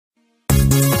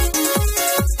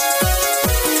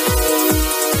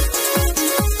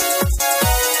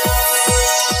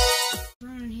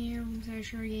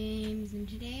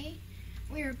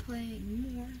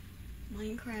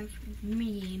back with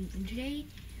minigames, and today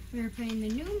we're playing the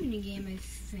new minigame, I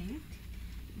think,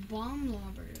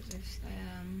 Lobbers. This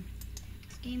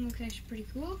game looks actually pretty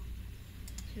cool.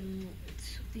 So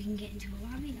let's hope we can get into a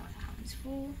lobby. No, that one's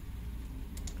full.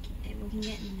 Okay, we can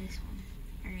get into this one.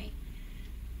 Alright.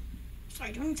 So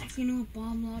I don't exactly know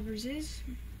what Lobbers is,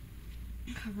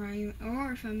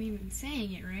 or if I'm even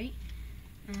saying it right.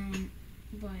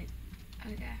 But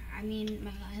okay, I mean,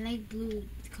 I like blue,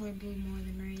 the color blue more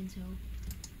than red, so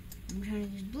I'm trying to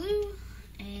use blue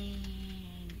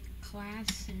and class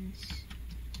since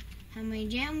how many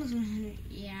jams? 100.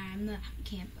 Yeah,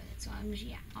 can't put it, so I'm just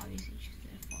obviously just the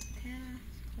default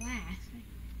class.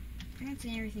 I'm not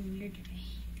saying everything weird today.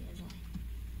 Feels like.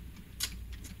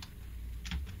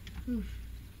 Oof.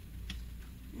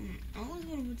 I always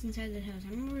wonder what's inside that house. I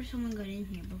remember someone got in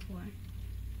here before.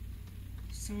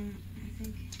 I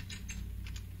think.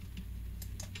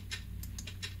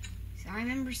 So I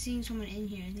remember seeing someone in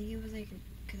here. I think it was like,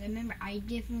 because I remember I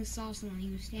definitely saw someone.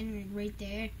 He was standing like right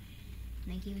there,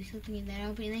 and like he was flipping it that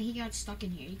open, and then he got stuck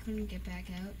in here. He couldn't get back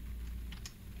out,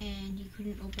 and he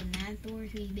couldn't open that door,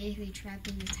 so he's basically trapped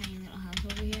in this tiny little house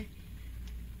over here.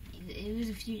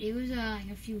 It was like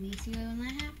a few weeks ago when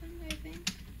that happened, I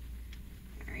think.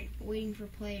 All right, waiting for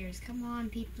players. Come on,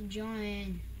 people,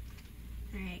 join.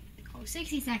 All right. Oh,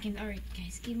 60 seconds. Alright,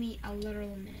 guys, give me a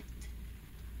literal minute.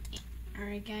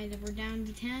 Alright, guys, we're down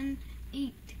to 10,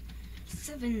 8,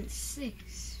 7,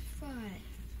 6, 5,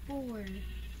 4,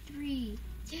 3,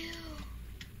 2.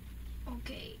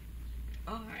 Okay.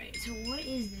 Alright, so what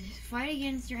is this? Fight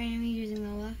against your enemies using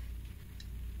the left.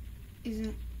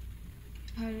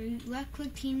 Left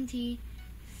click TNT.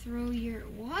 Throw your.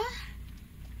 What?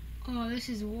 Oh, this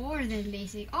is war then,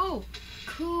 basic. Oh,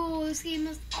 cool. This game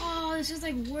is. Oh, this is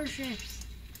like warships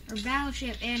or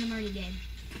battleship, and I'm already dead.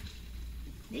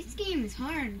 This game is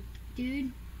hard,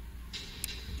 dude.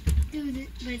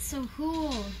 But it's so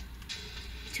cool.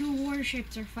 2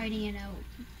 warships are fighting it out.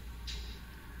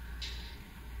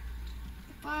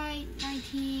 Fight, my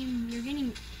team. You're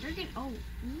getting. Oh,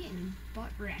 you're getting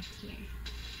butt wrecked here.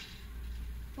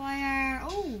 Fire.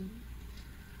 Oh.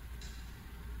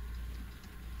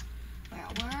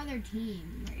 Where are their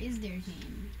team? Where is their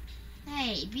team?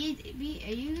 Hey,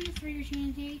 are you gonna throw your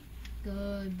TNT?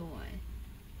 Good boy.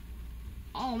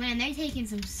 Oh man, they're taking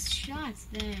some shots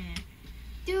there.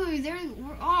 Dude,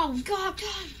 oh god.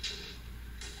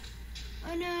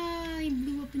 Oh no, he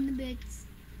blew up in the bits.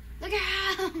 Look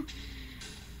out!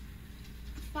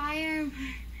 Fire.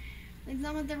 It's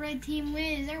not what the red team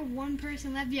wins. Is there one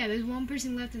person left? Yeah, there's one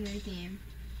person left in their team.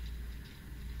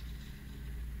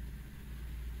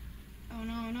 Oh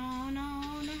no.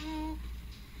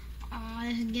 Oh,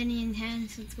 this is getting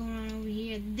intense. What's going on over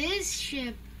here? This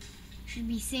ship should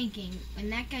be sinking, and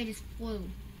that guy just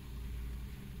flew.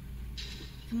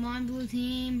 Come on, blue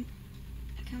team.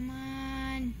 Come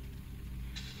on.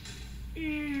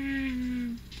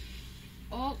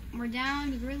 Oh, we're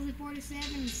down to Grizzly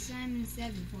 47 and Simon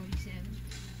 747.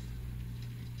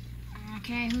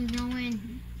 Okay, who's gonna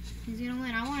win? Who's gonna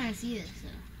win? I want to see this,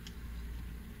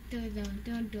 though.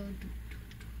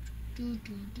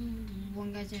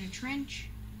 One guy's in a trench,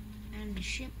 and the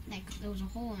ship, like, there was a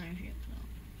hole in the ship, so.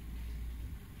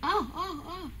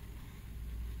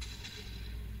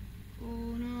 Oh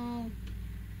no.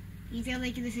 He's got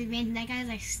like this advantage. That guy's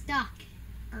like stuck,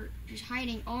 or just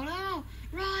hiding. Oh no,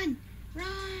 run.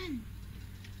 Oh,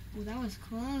 that was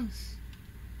close.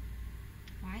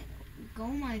 Why? Go,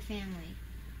 my family.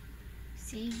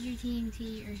 Save your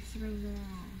TNT or throw them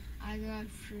all. I got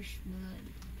first blood.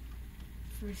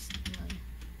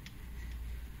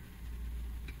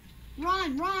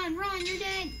 Run, you're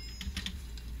dead.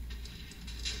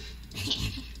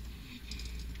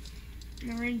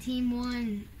 The red team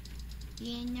won.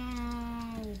 Yeah,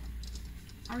 no.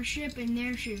 Our ship and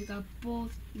their ship got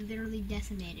both literally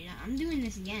decimated. I'm doing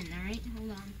this again, alright?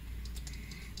 Hold on.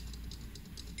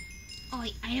 Oh,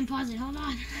 wait, I didn't pause it. Hold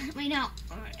on. Wait, no.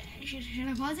 Should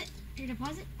I pause it?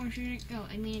 Or should I go?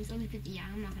 I mean, it's only 50. Yeah,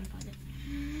 I'm not going to pause it.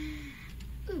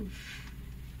 Oof.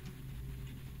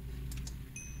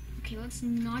 Okay, let's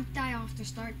not die off the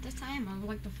start this time. I'm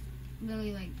like the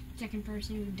really second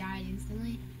person who died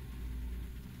instantly.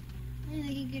 I think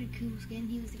I can get a cool skin.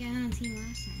 He was the guy on the team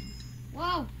last time.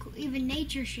 Whoa! Cool. Even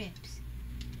nature ships.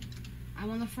 I'm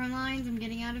on the front lines. I'm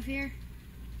getting out of here.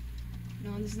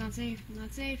 No, this is not safe.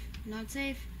 Not safe.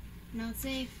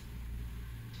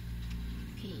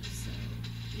 Okay, so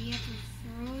we have to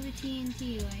throw the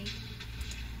TNT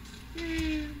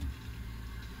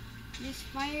just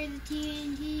fire the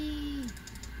TNT.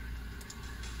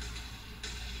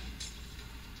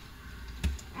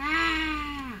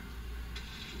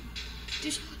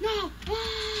 Just, no!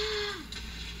 Ah!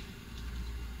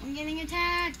 I'm getting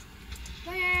attacked!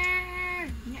 Fire!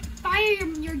 Fire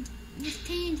your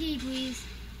TNT, please.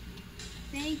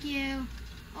 Thank you.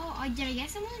 Oh, did I get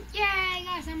someone? Yeah, I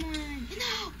got someone.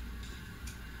 No!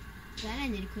 That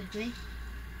ended quickly.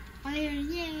 Oh,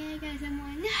 yeah, I got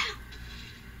someone. No!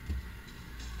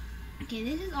 Okay,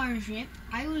 this is our ship.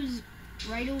 I was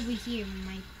right over here when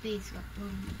my base got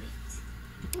blown to bits.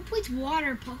 Who puts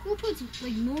who puts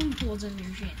like moon pools on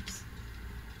their ships?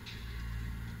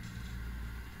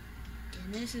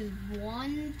 And this is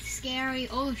one scary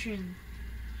ocean.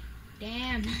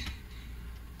 Damn.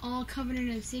 All covered in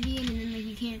obsidian and then like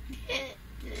you can't.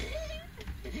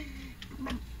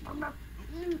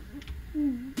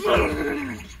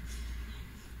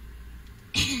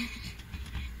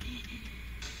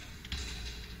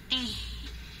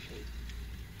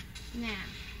 Now.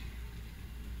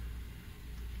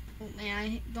 Oh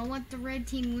man, don't let the red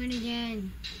team win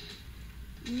again.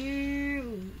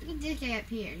 No. Look at this guy up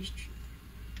here.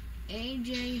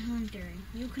 AJ Hunter.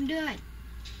 You can do it.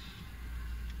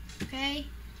 Okay?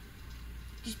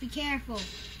 Just be careful.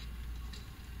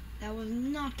 That was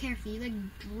not careful. You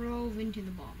like drove into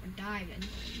the bomb or dived into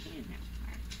it.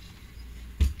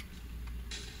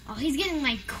 Oh, he's getting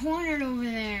like cornered over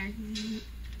there.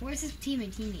 Where's his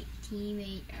teammate?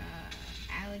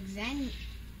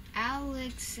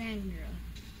 Alexandra.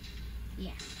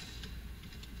 Yeah.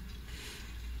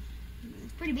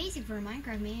 It's pretty basic for a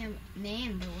Minecraft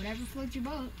name, but whatever floats your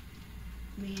boat.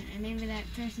 I mean, I remember that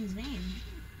person's name.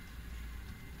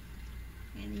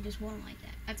 And they just won like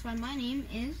that. That's why my name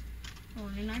is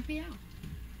Organ IPO.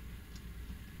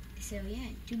 So yeah,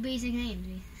 2 basic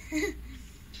names.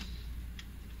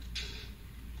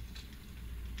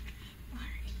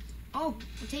 Oh,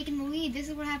 we're taking the lead. This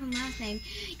is what happened last time.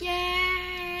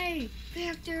 Yay!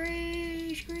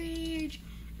 Victory! Screech!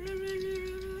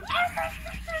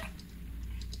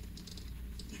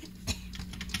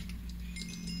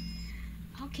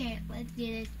 Okay, let's do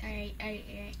this. Alright,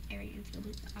 let's go.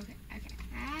 Okay.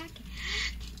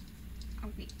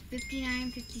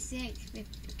 59, 56, 50.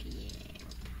 Okay, yeah,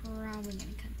 we're probably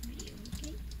gonna cut the video,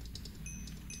 okay?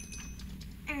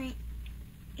 Alright,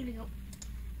 here we go.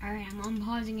 Alright, I'm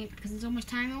unpausing it because it's almost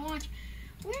time to watch.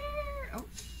 Oh,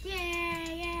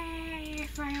 yay,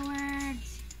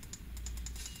 fireworks.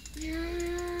 Yeah.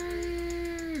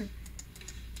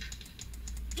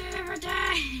 Never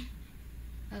die.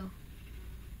 Oh,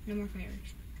 no more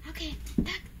fireworks. Okay,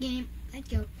 back game. Let's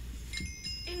go.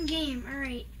 In game,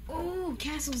 alright. Oh,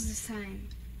 castles this time.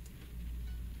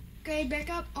 Okay, back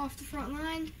up off the front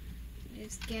line.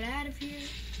 Let's get out of here.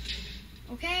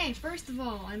 Okay, first of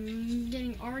all, I'm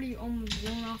getting already almost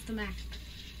blown off the map.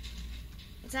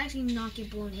 Let's actually not get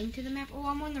blown into the map. Oh,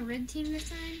 I'm on the red team this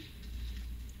time?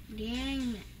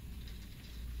 Dang it.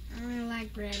 I really like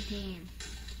red team.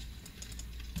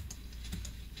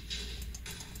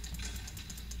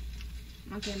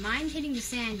 Okay, mine's hitting the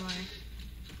sandbar.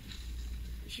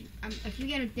 If you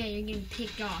get it there, you're getting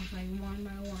picked off like one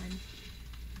by one.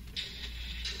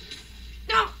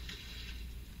 No!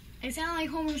 It sounded like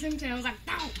Homer Simpson. I was like,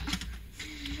 no!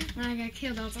 When I got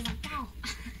killed, I was like, no!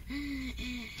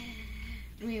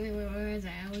 Wait, where was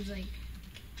I? I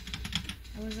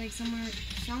was like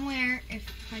somewhere, if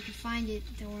I could find it,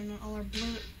 there were not all our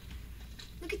blue.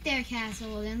 Look at their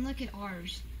castle, then look at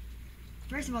ours.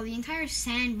 First of all, the entire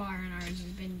sandbar in ours has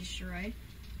been destroyed.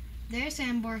 Their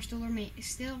sandbar still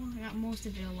got most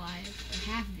of it alive, or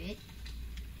half of it.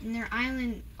 And their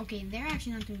island, okay, they're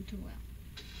actually not doing too well.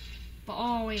 But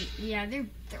oh wait, yeah, look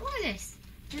at this.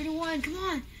 3-1, come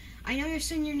on. I know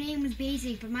your name was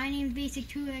basic, but my name is basic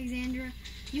too, Alexandra.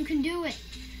 You can do it.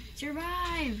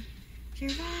 Survive.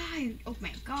 Oh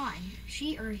my god.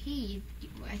 She or he,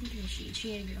 I think it was she.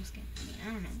 She had a girl skin. I mean,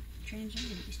 I don't know.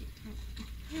 Transgender.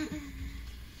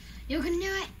 You can do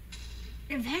it.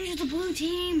 Revenge of the blue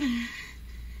team.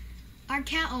 Our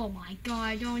cat. Oh my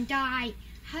god, don't die.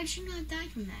 How did she not die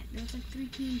from that? There was like 3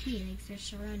 TNT, like they're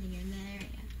surrounding her in that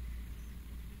area.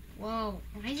 Whoa,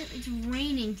 why is it? It's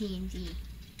raining TNT.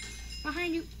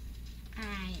 Behind you.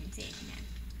 I didn't see it, man.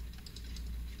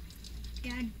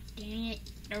 God dang it,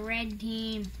 the red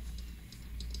team.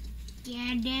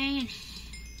 God dang it.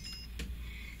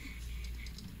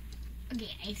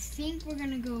 Okay, I think we're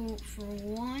gonna go for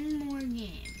one more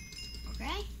game.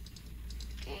 Okay?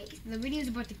 Okay, the video's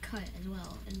about to cut as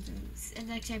well. And it's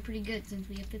actually pretty good since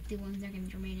we have 51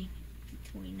 seconds remaining.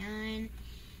 29,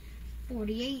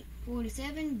 48,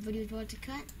 47, video's about to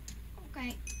cut.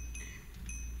 Okay.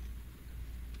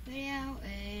 Video,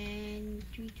 and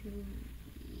 3, 2,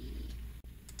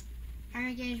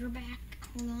 Alright guys, we're back.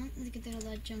 Hold on, let's get all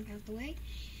that junk out the way.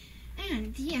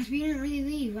 And yes, we didn't really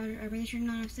leave. I really should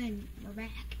not have said we're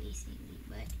back, basically,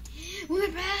 but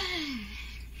we're back.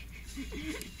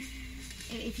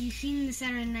 If you've seen the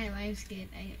Saturday Night Live skit,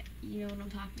 you know what I'm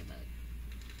talking about.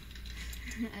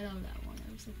 I love that one.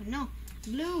 That was so fun. No,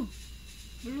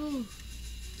 blue,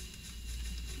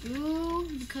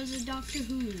 because of Doctor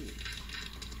Who.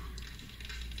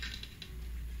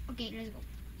 Okay, let's go.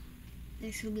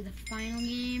 This will be the final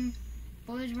game.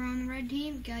 Boys, we're on the red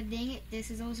team. God dang it. This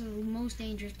is also the most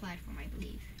dangerous platform, I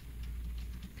believe.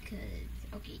 Because,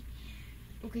 okay.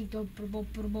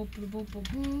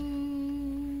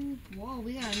 Whoa,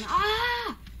 we got an...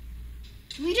 Ah!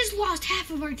 We just lost half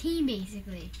of our team,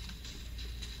 basically.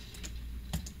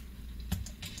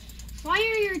 Fire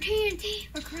your TNT,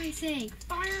 for Christ's sake.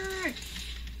 Fire it!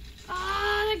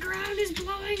 Ah, the ground is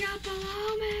blowing up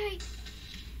below me.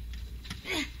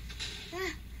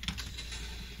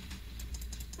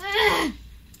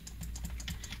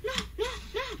 No.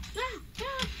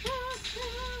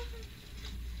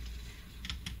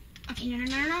 Okay,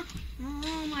 no.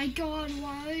 Oh my god,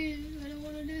 why? I don't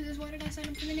want to do this. Why did I sign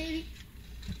up for the Navy?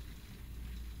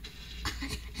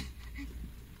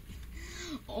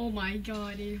 Oh my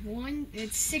god,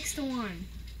 it's 6-1.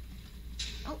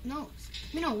 Oh, no.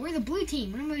 No, we're the blue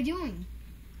team. What am I doing?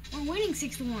 We're winning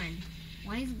 6-1.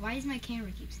 Why does my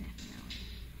camera keep snapping that way?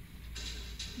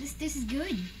 This is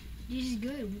good. This is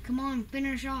good. Come on,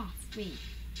 finish off. Wait.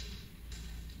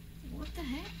 What the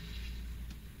heck?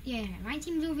 Yeah, my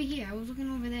team's over here. I was looking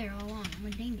over there all along. I'm a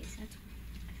dingus. That's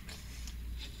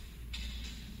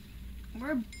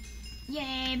why.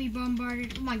 Yeah, we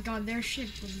bombarded. Oh my god, their ship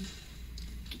was...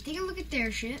 Take a look at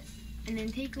their ship, and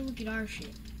then take a look at our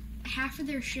ship. Half of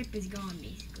their ship is gone,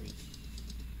 basically.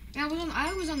 And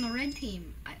I was on the red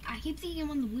team. I keep thinking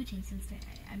I'm on the blue team since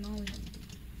I'm always on the blue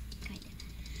team, kinda.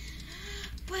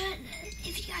 But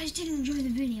if you guys did enjoy the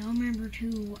video, remember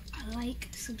to like,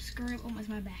 subscribe. Oh, that's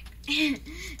my back. if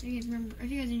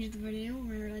you guys enjoyed the video,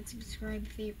 remember to like, subscribe,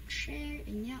 favorite, share,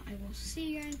 and yeah, I will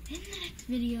see you guys in the next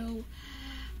video.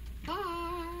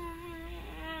 Bye.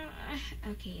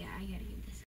 Okay, yeah, I gotta give this.